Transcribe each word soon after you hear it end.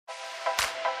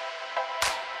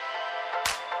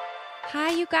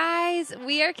Hi, you guys.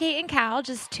 We are Kate and Cal,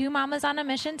 just two mamas on a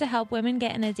mission to help women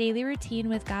get in a daily routine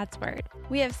with God's Word.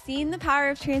 We have seen the power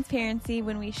of transparency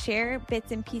when we share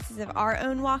bits and pieces of our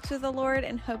own walks with the Lord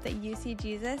and hope that you see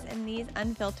Jesus in these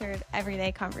unfiltered,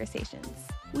 everyday conversations.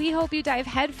 We hope you dive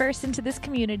headfirst into this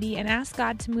community and ask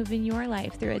God to move in your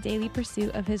life through a daily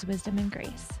pursuit of His wisdom and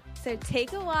grace. So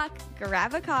take a walk,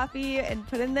 grab a coffee, and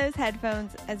put in those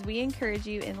headphones as we encourage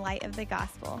you in light of the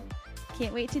gospel.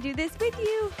 Can't wait to do this with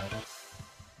you.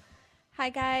 Hi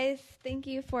guys, thank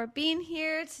you for being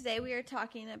here. Today we are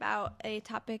talking about a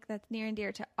topic that's near and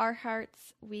dear to our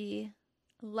hearts. We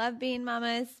love being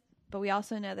mamas, but we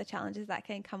also know the challenges that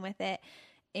can come with it.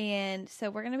 And so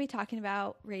we're going to be talking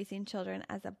about raising children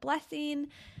as a blessing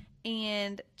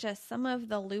and just some of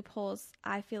the loopholes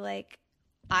I feel like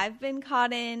I've been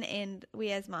caught in and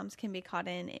we as moms can be caught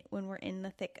in when we're in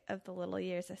the thick of the little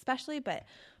years especially, but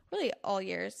really all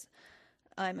years.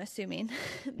 I'm assuming,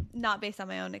 not based on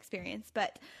my own experience,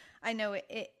 but I know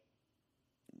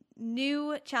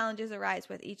new challenges arise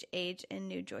with each age and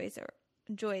new joys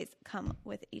come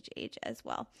with each age as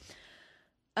well.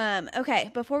 Okay,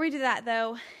 before we do that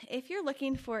though, if you're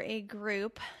looking for a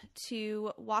group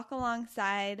to walk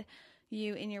alongside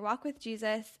you in your walk with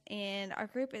Jesus, and our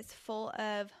group is full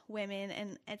of women,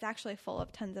 and it's actually full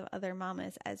of tons of other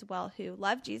mamas as well who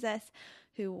love Jesus,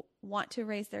 who want to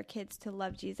raise their kids to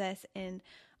love Jesus, and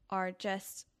are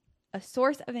just a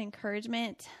source of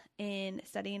encouragement in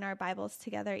studying our Bibles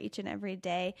together each and every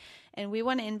day. And we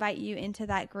want to invite you into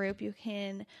that group. You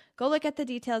can go look at the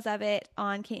details of it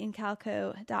on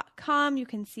kateandcalco.com. You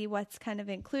can see what's kind of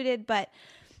included, but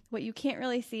what you can't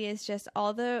really see is just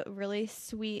all the really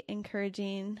sweet,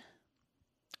 encouraging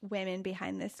women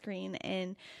behind the screen.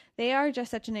 And they are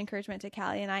just such an encouragement to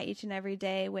Callie and I each and every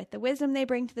day with the wisdom they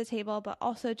bring to the table, but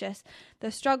also just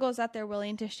the struggles that they're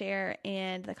willing to share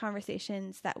and the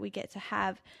conversations that we get to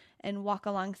have and walk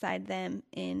alongside them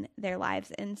in their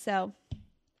lives. And so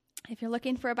if you're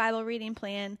looking for a Bible reading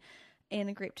plan and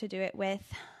a group to do it with,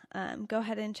 go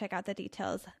ahead and check out the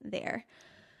details there.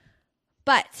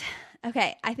 But,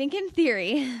 okay, I think in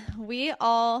theory, we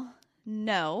all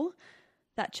know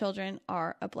that children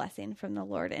are a blessing from the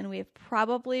Lord. And we've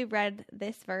probably read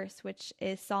this verse, which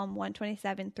is Psalm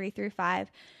 127, 3-5.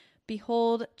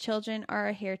 Behold, children are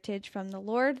a heritage from the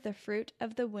Lord, the fruit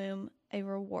of the womb, a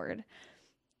reward.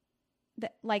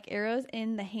 Like arrows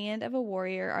in the hand of a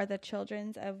warrior are the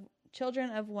children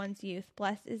of one's youth.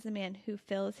 Blessed is the man who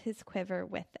fills his quiver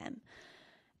with them.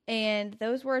 And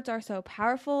those words are so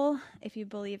powerful. If you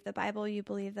believe the Bible, you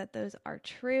believe that those are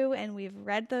true. And we've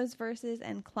read those verses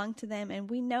and clung to them. And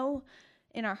we know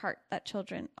in our heart that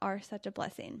children are such a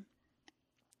blessing.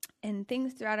 And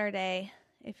things throughout our day,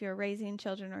 if you're raising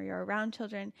children or you're around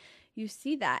children, you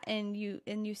see that. And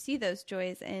you see those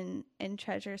joys and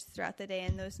treasures throughout the day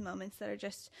and those moments that are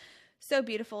just so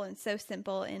beautiful and so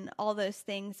simple and all those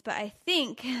things. But I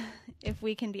think if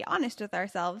we can be honest with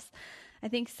ourselves, I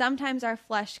think sometimes our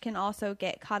flesh can also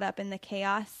get caught up in the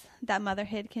chaos that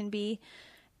motherhood can be.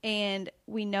 And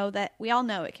we all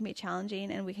know it can be challenging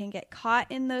and we can get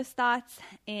caught in those thoughts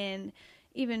and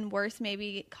even worse,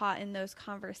 maybe caught in those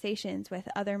conversations with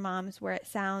other moms where it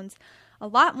sounds a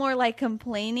lot more like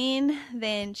complaining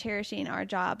than cherishing our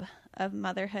job of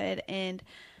motherhood. And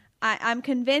I'm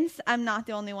convinced I'm not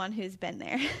the only one who's been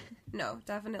there. No,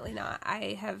 definitely not.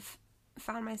 I have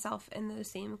found myself in those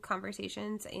same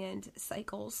conversations and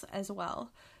cycles as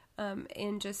well.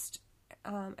 And just,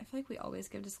 I feel like we always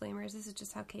give disclaimers. This is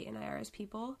just how Kate and I are as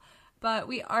people, but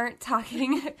we aren't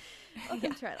talking,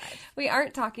 we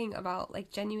aren't talking about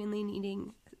like genuinely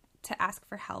needing to ask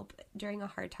for help during a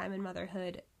hard time in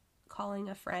motherhood, calling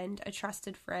a friend, a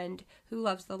trusted friend who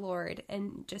loves the Lord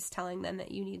and just telling them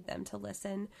that you need them to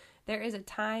listen. There is a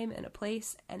time and a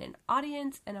place and an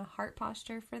audience and a heart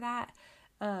posture for that.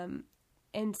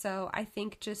 And so I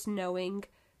think just knowing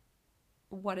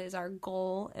what is our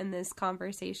goal in this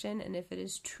conversation and if it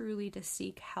is truly to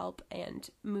seek help and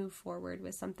move forward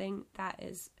with something, that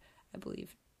is, I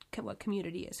believe, what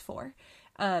community is for.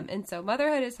 And so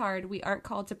motherhood is hard. We aren't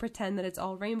called to pretend that it's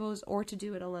all rainbows or to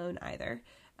do it alone either.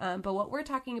 But what we're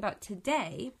talking about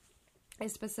today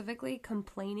is specifically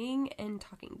complaining and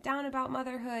talking down about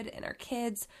motherhood and our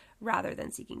kids rather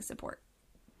than seeking support.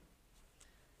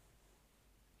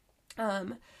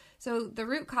 So the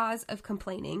root cause of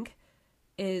complaining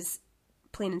is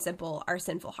plain and simple, our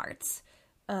sinful hearts.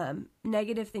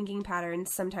 Negative thinking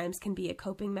patterns sometimes can be a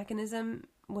coping mechanism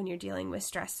when you're dealing with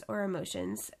stress or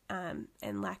emotions,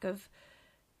 and lack of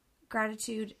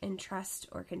gratitude and trust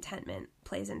or contentment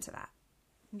plays into that.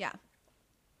 Yeah.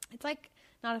 It's like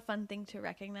not a fun thing to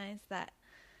recognize that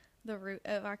the root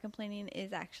of our complaining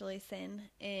is actually sin.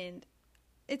 And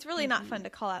it's really not fun to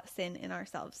call out sin in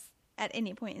ourselves at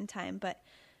any point in time. But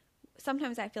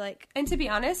sometimes I feel like... And to be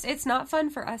honest, it's not fun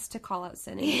for us to call out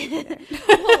sin either.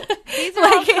 Well, these are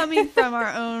all coming from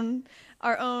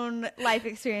our own life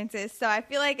experiences. So I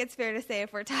feel like it's fair to say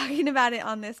if we're talking about it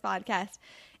on this podcast,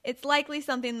 it's likely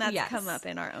something that's come up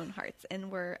in our own hearts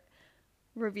and we're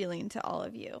revealing to all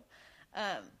of you.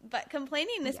 But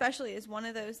complaining especially is one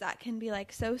of those that can be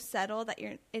like so subtle that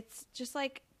it's just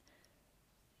like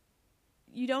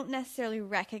you don't necessarily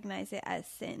recognize it as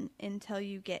sin until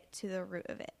you get to the root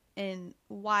of it and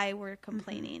why we're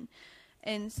complaining.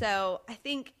 And so I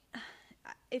think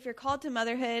if you're called to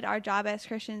motherhood, our job as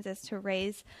Christians is to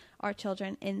raise our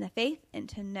children in the faith and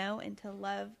to know and to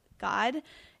love God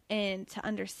and to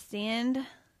understand,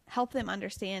 help them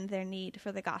understand their need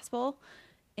for the gospel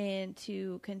and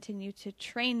to continue to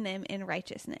train them in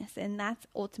righteousness. And that's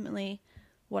ultimately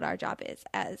what our job is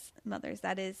as mothers.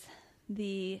 That is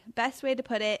the best way to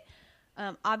put it.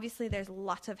 Obviously, there's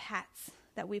lots of hats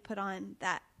that we put on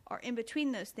that are in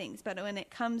between those things. But when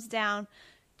it comes down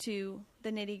to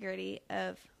the nitty-gritty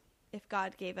of if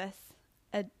God gave us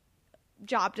a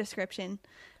job description,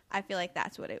 I feel like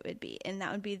that's what it would be. And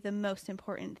that would be the most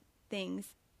important things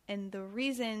and the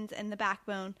reasons and the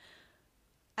backbone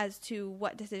as to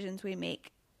what decisions we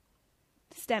make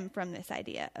stem from this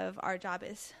idea of our job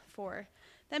is for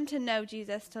them to know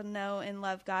Jesus, to know and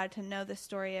love God, to know the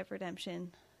story of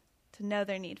redemption, to know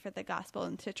their need for the gospel,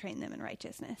 and to train them in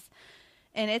righteousness.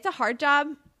 And it's a hard job.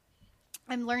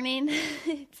 I'm learning.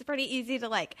 It's pretty easy to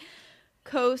like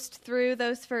coast through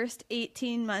those first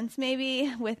 18 months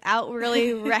maybe without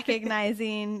really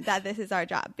recognizing that this is our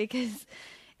job, because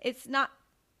it's not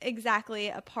exactly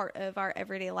a part of our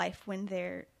everyday life when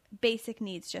their basic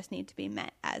needs just need to be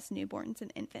met as newborns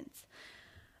and infants.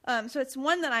 So it's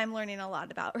one that I'm learning a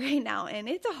lot about right now, and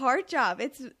it's a hard job.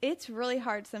 It's really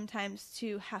hard sometimes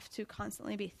to have to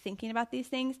constantly be thinking about these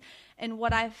things. And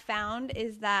what I've found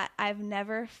is that I've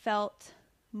never felt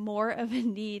more of a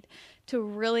need to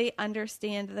really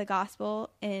understand the gospel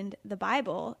and the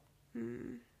Bible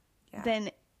than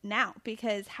now,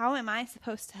 because how am I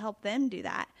supposed to help them do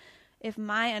that if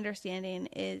my understanding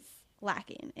is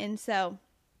lacking? And so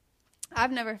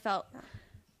I've never felt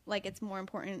like it's more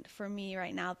important for me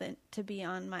right now than to be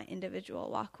on my individual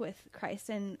walk with Christ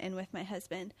and with my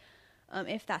husband,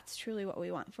 if that's truly what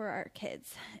we want for our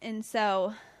kids. And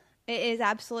so it is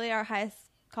absolutely our highest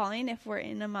calling if we're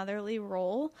in a motherly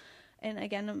role. And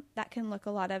again, that can look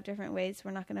a lot of different ways.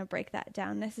 We're not going to break that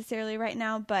down necessarily right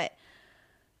now, but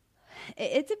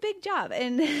it's a big job.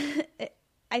 And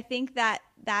I think that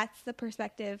that's the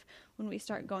perspective when we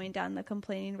start going down the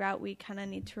complaining route. We kind of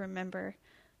need to remember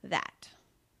that.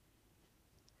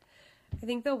 I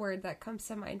think the word that comes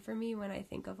to mind for me when I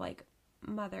think of like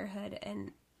motherhood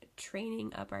and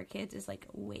training up our kids is like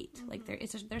weight. Mm-hmm. Like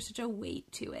there's such a weight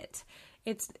to it.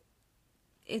 It's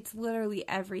literally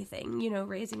everything,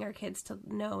 raising our kids to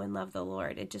know and love the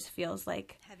Lord. It just feels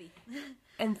like heavy.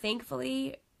 And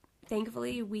thankfully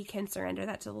we can surrender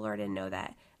that to the Lord and know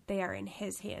that they are in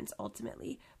His hands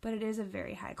ultimately. But it is a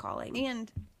very high calling. And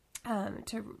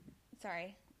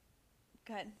sorry,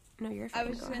 go ahead. No, you're fine. I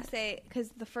was just going to say, because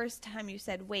the first time you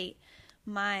said wait,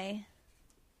 my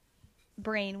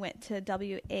brain went to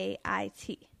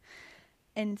WAIT.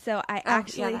 And so I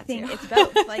actually think it's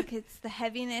both. Like, it's the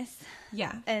heaviness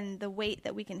and the weight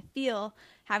that we can feel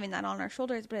having that on our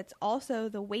shoulders, but it's also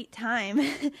the wait time,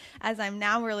 as I'm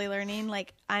now really learning.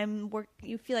 Like,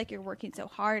 you feel like you're working so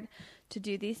hard to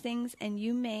do these things, and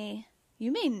you may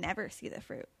never see the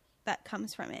fruit that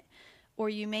comes from it, or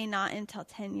you may not until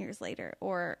 10 years later,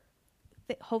 or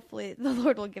hopefully the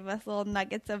Lord will give us little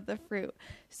nuggets of the fruit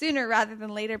sooner rather than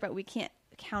later, but we can't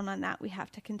count on that. We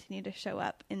have to continue to show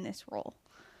up in this role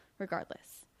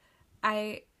regardless.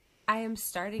 I am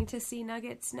starting to see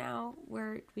nuggets now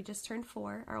where we just turned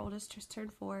 4. Our oldest just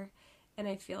turned 4. And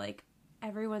I feel like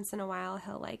every once in a while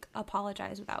he'll like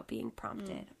apologize without being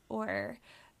prompted or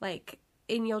like,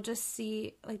 and you'll just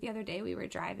see, like the other day we were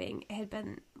driving, it had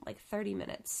been like 30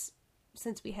 minutes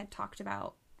since we had talked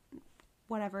about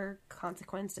whatever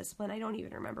consequence, discipline. I don't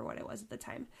even remember what it was at the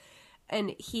time.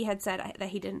 And he had said that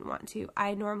he didn't want to.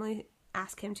 I normally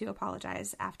ask him to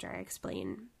apologize after I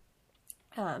explain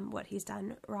what he's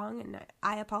done wrong. And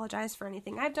I apologize for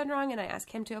anything I've done wrong, and I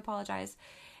ask him to apologize.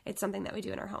 It's something that we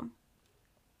do in our home.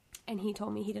 And he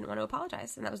told me he didn't want to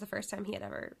apologize. And that was the first time he had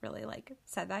ever really like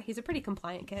said that. He's a pretty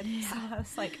compliant kid. Yeah. So I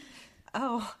was like,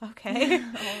 oh, okay.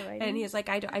 And he was like,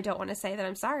 I don't want to say that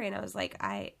I'm sorry. And I was like,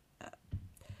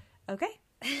 okay,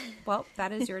 well,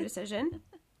 that is your decision.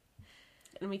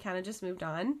 And we kind of just moved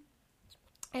on.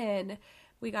 And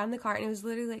we got in the car, and it was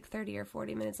literally like 30 or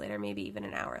 40 minutes later, maybe even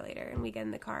an hour later, and we get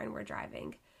in the car and we're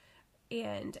driving.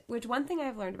 And which one thing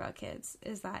I've learned about kids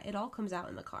is that it all comes out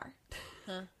in the car.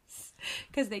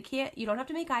 Because you don't have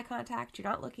to make eye contact. You're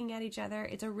not looking at each other.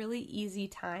 It's a really easy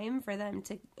time for them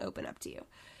to open up to you.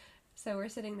 So we're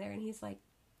sitting there, and he's like,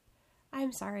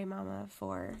 I'm sorry, Mama,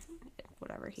 for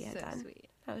whatever he had done. Sweet.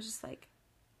 I was just like,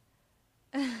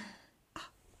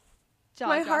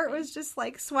 my heart was just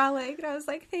like swelling, and I was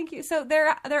like, thank you. So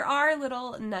there are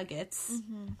little nuggets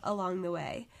along the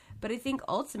way, but I think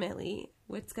ultimately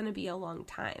it's going to be a long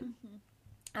time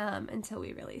until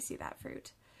we really see that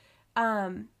fruit.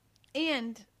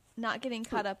 And not getting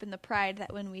caught up in the pride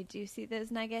that when we do see those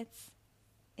nuggets,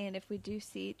 and if we do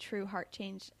see true heart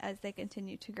change as they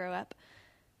continue to grow up,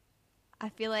 I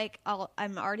feel like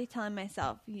I'm already telling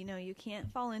myself, you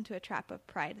can't fall into a trap of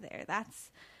pride there.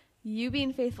 That's you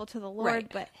being faithful to the Lord, right,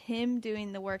 but him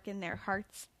doing the work in their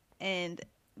hearts. And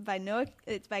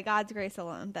it's by God's grace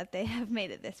alone that they have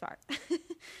made it this far.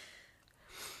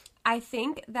 I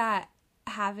think that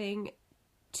having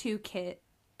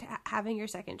your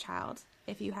second child,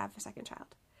 if you have a second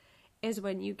child, is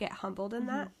when you get humbled in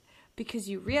that, because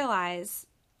you realize,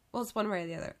 well, it's one way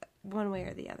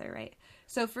or the other, right?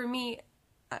 So for me,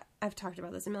 I've talked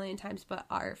about this a million times, but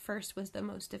our first was the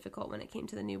most difficult when it came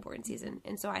to the newborn season.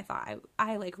 And so I thought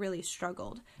I like really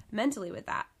struggled mentally with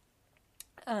that.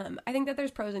 I think that there's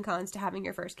pros and cons to having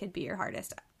your first kid be your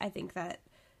hardest. I think that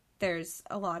there's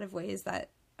a lot of ways that,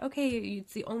 okay,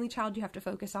 it's the only child you have to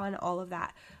focus on, all of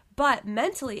that. But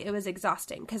mentally it was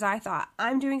exhausting because I thought,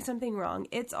 I'm doing something wrong.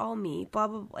 It's all me, blah,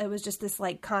 blah, blah. It was just this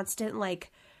like constant,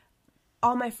 like,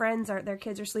 all my friends their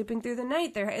kids are sleeping through the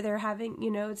night. They're having,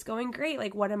 it's going great.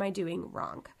 Like, what am I doing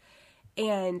wrong?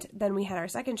 And then we had our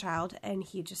second child, and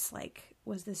he just like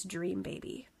was this dream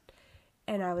baby.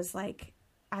 And I was like,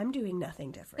 I'm doing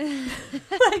nothing different.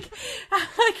 like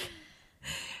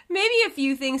maybe a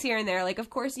few things here and there. Like, of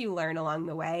course you learn along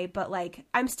the way, but like,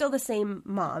 I'm still the same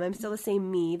mom. I'm still the same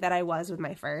me that I was with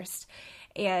my first.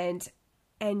 And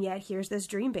yet here's this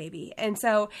dream baby. And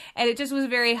it just was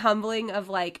very humbling of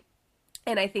like,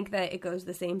 and I think that it goes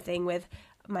the same thing with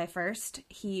my first.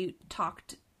 He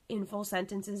talked in full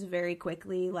sentences very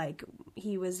quickly. Like,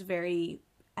 he was very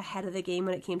ahead of the game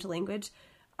when it came to language.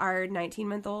 Our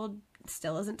 19-month-old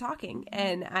still isn't talking.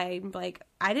 And I'm like,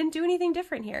 I didn't do anything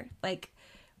different here. Like,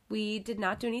 we did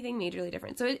not do anything majorly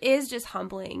different. So it is just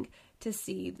humbling to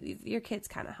see your kids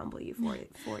kind of humble you for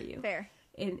you. Fair.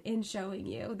 In showing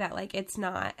you that, like, it's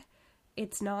not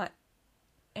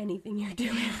anything you're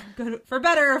doing good, for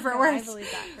better or for worse. I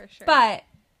believe that for sure. But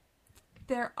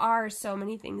there are so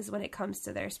many things when it comes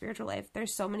to their spiritual life.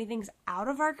 There's so many things out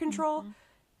of our control,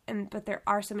 but there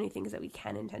are so many things that we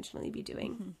can intentionally be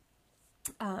doing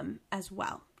as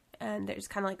well. And there's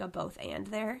kind of like a both and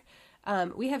there.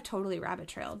 We have totally rabbit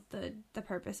trailed the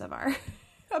purpose of our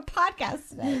podcast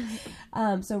today.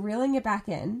 So reeling it back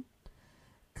in,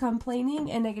 complaining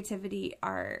and negativity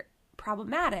are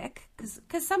problematic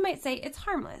because some might say it's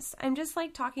harmless. I'm just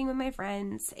like talking with my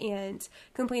friends and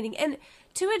complaining. And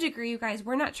to a degree, you guys,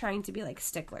 we're not trying to be like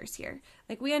sticklers here.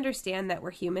 Like, we understand that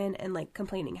we're human and like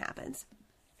complaining happens.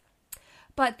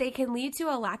 But they can lead to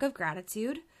a lack of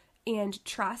gratitude and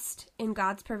trust in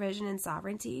God's provision and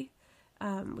sovereignty,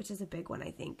 which is a big one,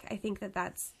 I think. I think that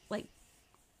that's like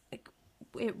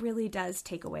it really does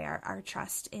take away our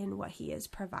trust in what he is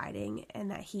providing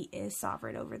and that he is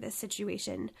sovereign over this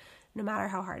situation, no matter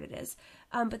how hard it is.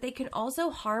 But they can also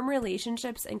harm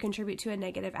relationships and contribute to a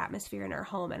negative atmosphere in our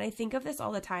home. And I think of this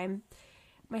all the time.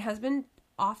 My husband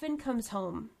often comes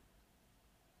home,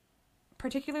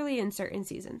 particularly in certain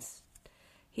seasons.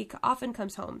 He often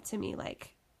comes home to me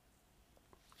like,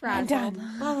 frazzled.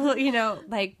 Well,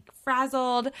 like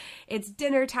frazzled. It's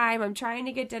dinner time. I'm trying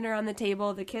to get dinner on the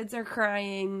table. The kids are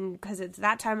crying because it's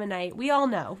that time of night. We all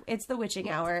know it's the witching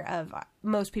hour of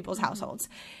most people's households.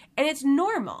 And it's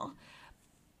normal.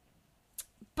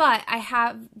 But I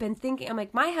have been thinking, I'm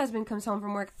like, my husband comes home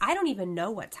from work. I don't even know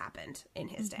what's happened in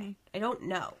his day. I don't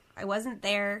know. I wasn't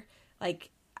there. Like,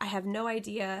 I have no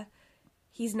idea.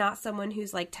 He's not someone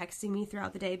who's like texting me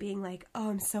throughout the day being like, oh,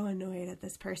 I'm so annoyed at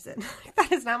this person. That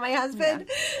is not my husband.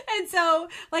 Yeah. And so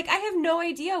like, I have no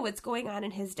idea what's going on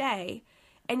in his day.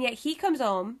 And yet he comes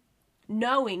home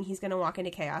knowing he's going to walk into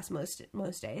chaos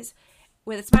most days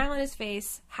with a smile on his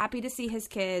face, happy to see his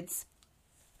kids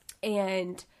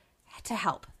and to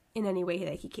help in any way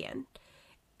that he can.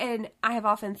 And I have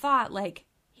often thought like,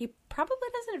 he probably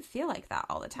doesn't feel like that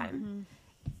all the time.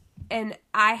 And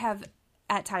I have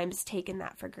at times taken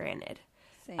that for granted.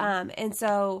 Same. And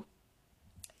so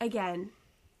again,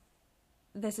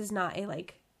 this is not a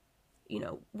like,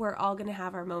 we're all going to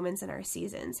have our moments and our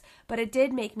seasons. But it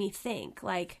did make me think,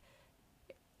 like,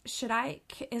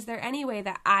 is there any way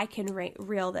that I can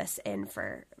reel this in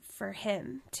for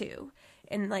him too?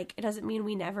 And like, it doesn't mean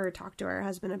we never talk to our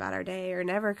husband about our day or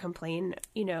never complain,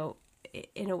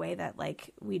 in a way that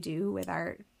like we do with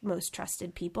our most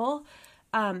trusted people.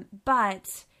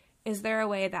 But is there a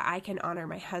way that I can honor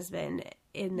my husband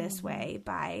in this way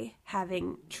by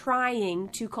trying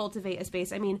to cultivate a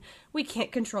space? I mean, we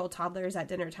can't control toddlers at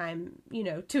dinner time,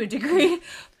 to a degree,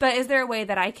 but is there a way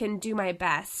that I can do my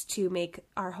best to make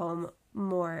our home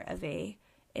more of a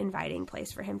inviting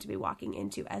place for him to be walking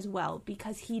into as well?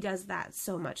 Because he does that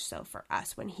so much so for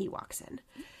us when he walks in.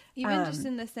 Even just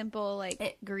in the simple,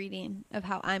 greeting of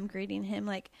how I'm greeting him,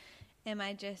 am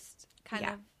I just kind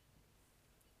of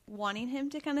wanting him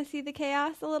to kind of see the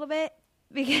chaos a little bit?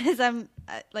 Because I'm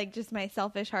just my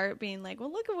selfish heart being like,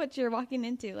 well, look at what you're walking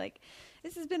into. Like,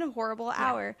 this has been a horrible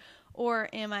hour. Or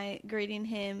am I greeting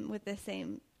him with the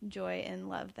same joy and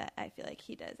love that I feel like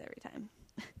he does every time?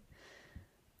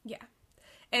 Yeah.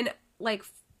 And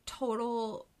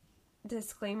total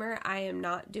disclaimer, I am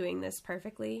not doing this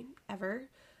perfectly ever,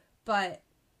 but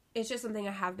it's just something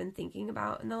I have been thinking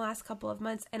about in the last couple of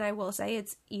months. And I will say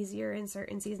it's easier in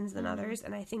certain seasons than others.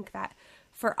 And I think that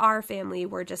for our family,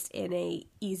 we're just in a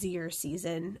easier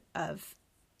season of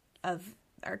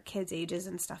our kids' ages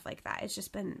and stuff like that. It's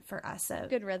just been for us a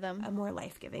good rhythm, a more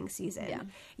life-giving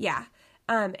season. Yeah.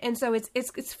 And so it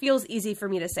feels easy for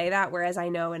me to say that, whereas I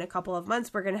know in a couple of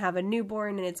months we're going to have a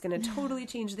newborn and it's going to totally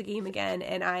change the game again,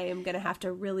 and I am going to have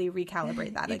to really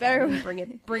recalibrate that again.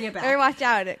 Bring it back. Better watch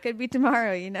out. It could be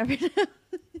tomorrow. You never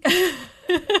know.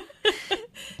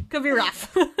 Could be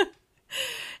rough.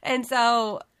 And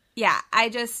so,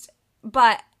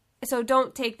 so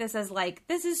don't take this as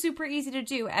this is super easy to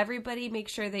do. Everybody make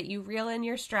sure that you reel in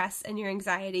your stress and your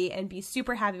anxiety and be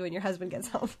super happy when your husband gets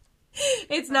home.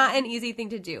 It's not an easy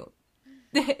thing to do.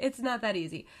 It's not that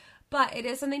easzy. But it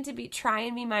is something to try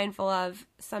and be mindful of.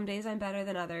 Some days I'm better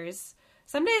than others.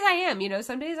 Some days I am,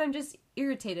 some days I'm just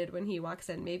irritated when he walks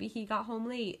in. Maybe he got home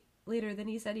later than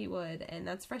he said he would, and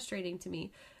that's frustrating to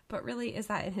me. But really, is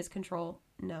that in his control?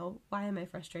 No. Why am I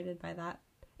frustrated by that?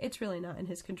 It's really not in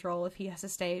his control if he has to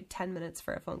stay 10 minutes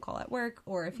for a phone call at work,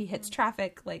 or if he hits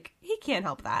traffic. He can't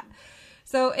help that.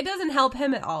 So it doesn't help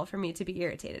him at all for me to be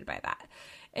irritated by that.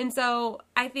 And so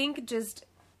I think just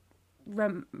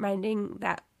reminding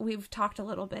that we've talked a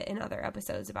little bit in other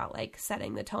episodes about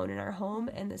setting the tone in our home,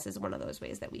 and this is one of those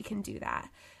ways that we can do that.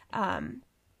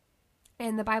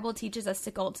 And the Bible teaches us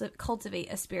to cultivate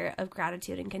a spirit of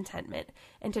gratitude and contentment,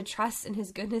 and to trust in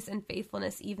his goodness and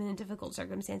faithfulness even in difficult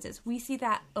circumstances. We see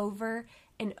that over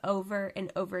and over and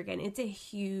over again. It's a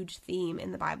huge theme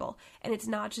in the Bible, and it's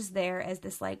not just there as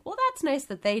this well, that's nice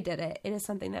that they did it. It is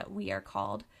something that we are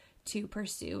called to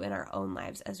pursue in our own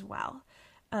lives as well.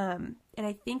 And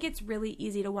I think it's really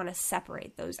easy to want to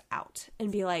separate those out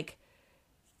and be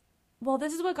well,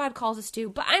 this is what God calls us to,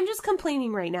 but I'm just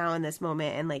complaining right now in this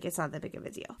moment, and it's not that big of a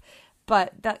deal.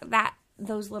 But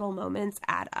those little moments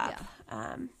add up.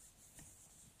 Yeah.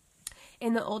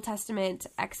 In the Old Testament,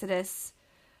 Exodus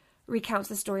recounts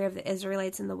the story of the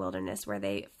Israelites in the wilderness, where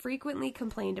they frequently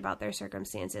complained about their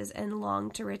circumstances and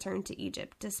longed to return to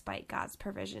Egypt despite God's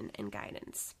provision and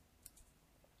guidance.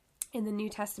 In the New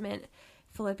Testament,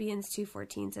 Philippians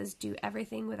 2:14 says, "Do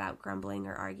everything without grumbling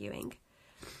or arguing.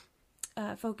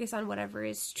 Focus on whatever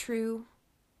is true,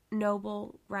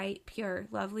 noble, right, pure,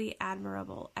 lovely,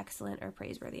 admirable, excellent, or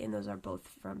praiseworthy." And those are both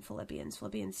from Philippians.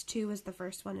 Philippians 2 was the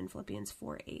first one, and Philippians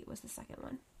 4:8 was the second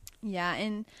one. Yeah,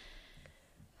 and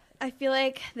I feel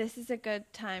like this is a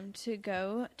good time to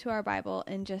go to our Bible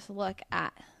and just look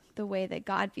at the way that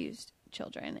God views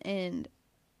children, and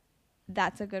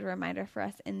that's a good reminder for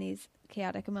us in these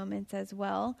chaotic moments as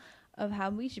well of how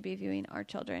we should be viewing our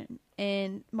children.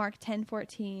 In Mark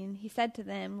 10:14, he said to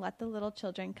them, "Let the little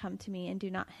children come to me, and do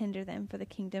not hinder them, for the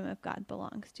kingdom of God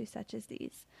belongs to such as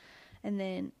these." And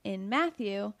then in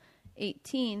Matthew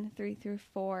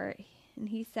 18:3-4, and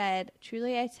he said,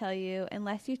 "Truly I tell you,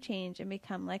 unless you change and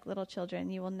become like little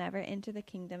children, you will never enter the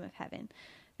kingdom of heaven.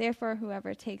 Therefore,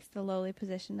 whoever takes the lowly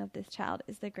position of this child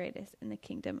is the greatest in the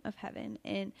kingdom of heaven."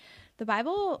 And the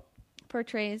Bible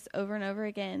portrays over and over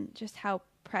again just how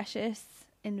precious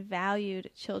and valued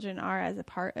children are as a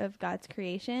part of God's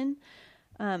creation.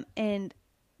 And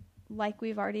like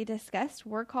we've already discussed,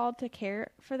 we're called to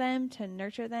care for them, to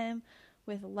nurture them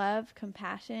with love,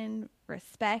 compassion,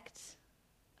 respect,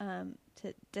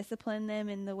 to discipline them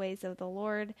in the ways of the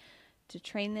Lord, to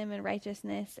train them in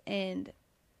righteousness. And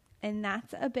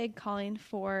that's a big calling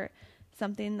for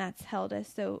something that's held as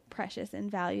so precious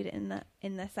and valued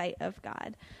in the sight of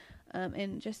God.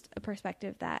 and just a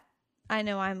perspective that I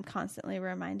know I'm constantly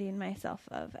reminding myself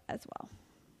of as well.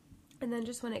 And then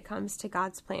just when it comes to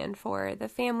God's plan for the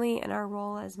family and our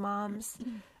role as moms,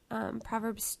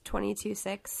 Proverbs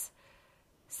 22:6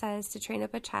 says to train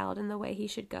up a child in the way he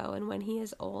should go, and when he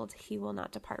is old, he will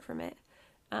not depart from it.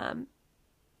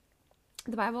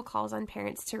 The Bible calls on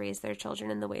parents to raise their children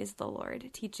in the ways of the Lord,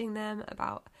 teaching them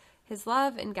about his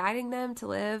love and guiding them to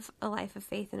live a life of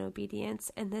faith and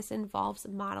obedience. And this involves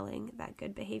modeling that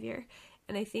good behavior.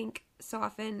 And I think so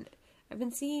often I've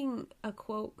been seeing a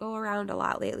quote go around a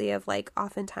lot lately of like,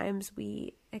 oftentimes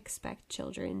we expect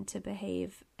children to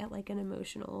behave at like an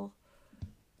emotional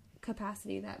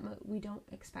capacity that we don't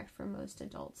expect from most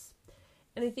adults.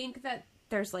 And I think that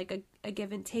there's like a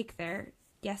give and take there.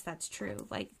 Yes, that's true.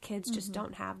 Like kids just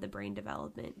don't have the brain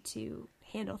development to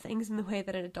handle things in the way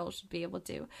that an adult should be able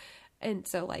to. And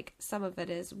so like some of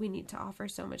it is we need to offer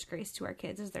so much grace to our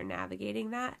kids as they're navigating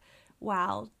that,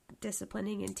 while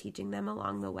disciplining and teaching them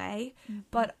along the way.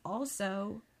 But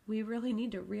also we really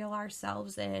need to reel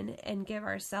ourselves in and give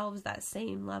ourselves that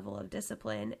same level of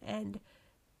discipline and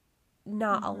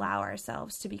not allow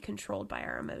ourselves to be controlled by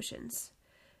our emotions.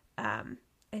 I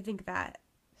think that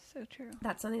so true.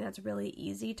 That's something that's really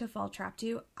easy to fall trapped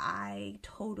to. I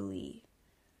totally,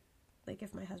 like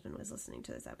if my husband was listening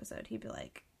to this episode, he'd be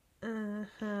like, I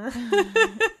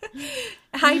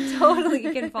totally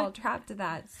can fall trapped to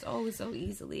that so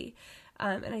easily.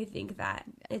 And I think that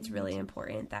it's really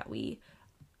important that we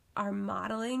are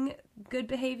modeling good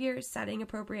behavior, setting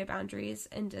appropriate boundaries,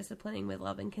 and disciplining with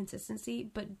love and consistency,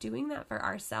 but doing that for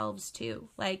ourselves too.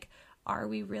 Like, are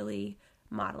we really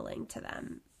modeling to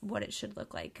them what it should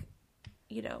look like,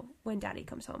 you know, when daddy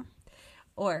comes home,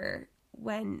 or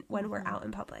when we're out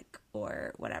in public,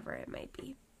 or whatever it might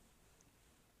be.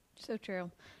 So true.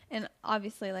 And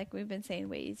obviously, like we've been saying,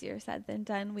 way easier said than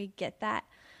done. We get that,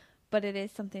 but it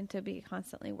is something to be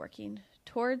constantly working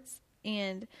towards.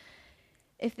 And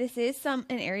if this is an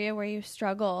area where you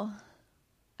struggle,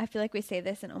 I feel like we say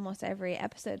this in almost every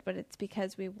episode, but it's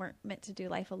because we weren't meant to do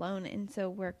life alone. And so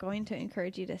we're going to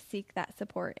encourage you to seek that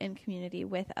support and community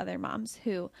with other moms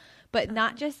but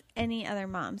not just any other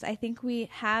moms. I think we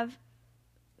have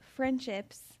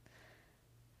friendships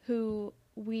who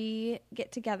we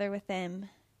get together with them,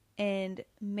 and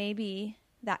maybe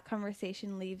that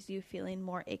conversation leaves you feeling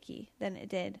more icky than it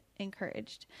did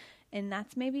encouraged. And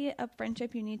that's maybe a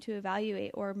friendship you need to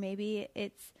evaluate, or maybe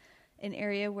it's an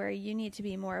area where you need to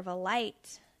be more of a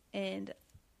light and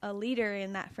a leader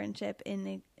in that friendship,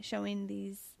 in showing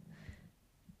these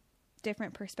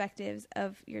different perspectives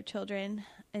of your children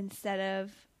instead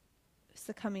of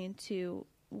succumbing to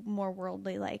more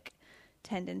worldly like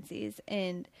tendencies.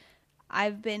 And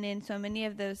I've been in so many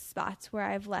of those spots where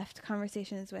I've left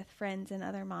conversations with friends and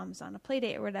other moms on a play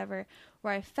date or whatever,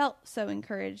 where I felt so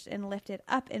encouraged and lifted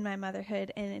up in my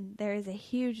motherhood. And there is a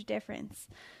huge difference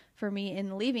for me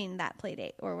in leaving that play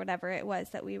date or whatever it was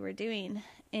that we were doing.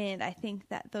 And I think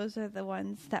that those are the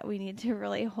ones that we need to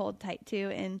really hold tight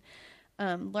to and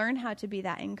learn how to be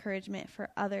that encouragement for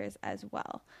others as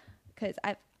well. Because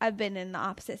I've been in the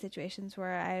opposite situations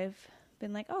where I've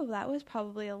been like, oh, that was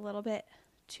probably a little bit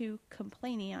too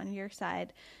complaining on your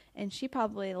side, and she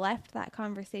probably left that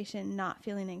conversation not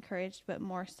feeling encouraged but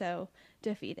more so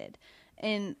defeated.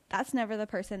 And that's never the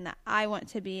person that I want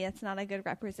to be. It's not a good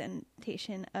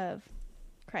representation of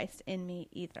Christ in me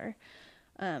either.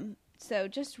 So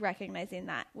just recognizing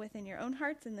that within your own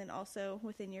hearts, and then also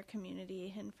within your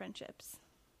community and friendships.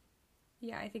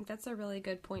 Yeah, I think that's a really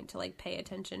good point to like pay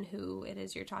attention who it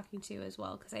is you're talking to as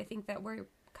well, because I think that we're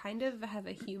kind of have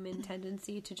a human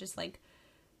tendency to just like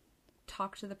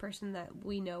talk to the person that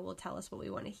we know will tell us what we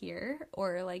want to hear,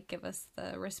 or like give us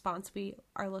the response we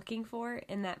are looking for,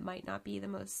 and that might not be the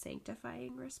most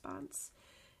sanctifying response.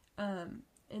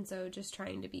 And so just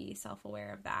trying to be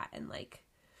self-aware of that, and like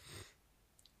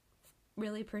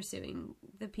really pursuing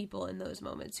the people in those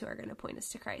moments who are going to point us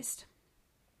to Christ.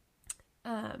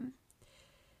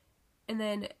 And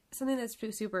then something that's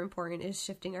super important is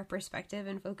shifting our perspective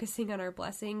and focusing on our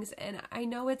blessings. And I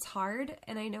know it's hard,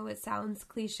 and I know it sounds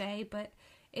cliche, but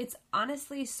it's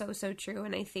honestly so true.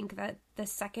 And I think that the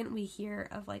second we hear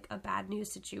of like a bad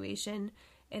news situation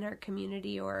in our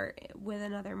community or with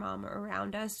another mom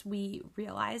around us, we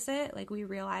realize it. Like we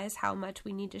realize how much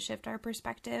we need to shift our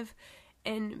perspective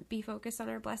and be focused on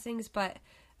our blessings. But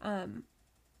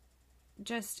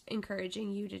just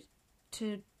encouraging you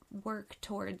to work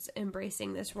towards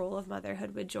embracing this role of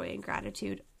motherhood with joy and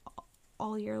gratitude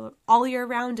all year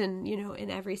round, and you know, in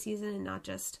every season, and not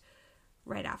just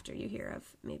right after you hear of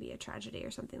maybe a tragedy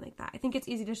or something like that. I think it's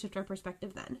easy to shift our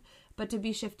perspective then, but to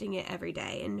be shifting it every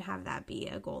day and have that be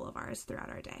a goal of ours throughout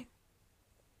our day.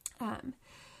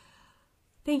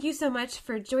 Thank you so much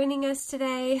for joining us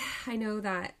today. I know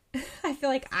that I feel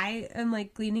like I am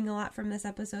like gleaning a lot from this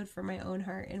episode for my own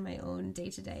heart and my own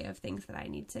day-to-day of things that I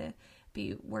need to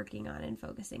be working on and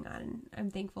focusing on. And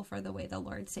I'm thankful for the way the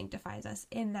Lord sanctifies us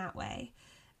in that way.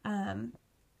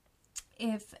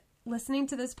 If listening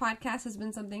to this podcast has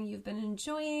been something you've been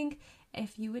enjoying,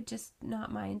 if you would just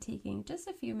not mind taking just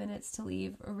a few minutes to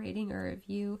leave a rating or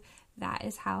review, that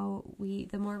is how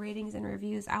the more ratings and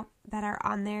reviews out that are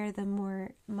on there, the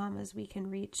more mamas we can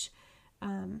reach,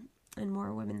 and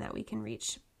more women that we can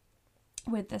reach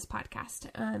with this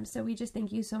podcast. So we just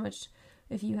thank you so much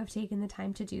if you have taken the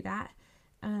time to do that.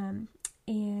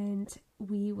 And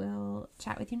we will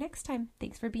chat with you next time.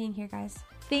 Thanks for being here, guys.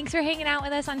 Thanks for hanging out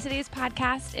with us on today's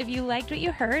podcast. If you liked what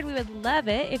you heard, we would love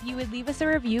it if you would leave us a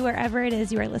review wherever it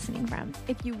is you are listening from.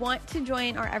 If you want to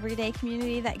join our everyday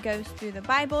community that goes through the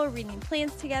Bible, reading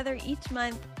plans together each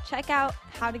month, check out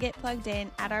how to get plugged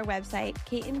in at our website,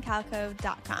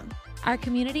 kateandcalco.com. Our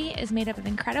community is made up of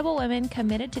incredible women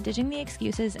committed to ditching the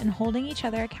excuses and holding each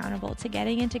other accountable to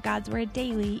getting into God's Word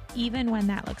daily, even when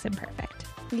that looks imperfect.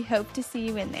 We hope to see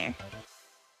you in there.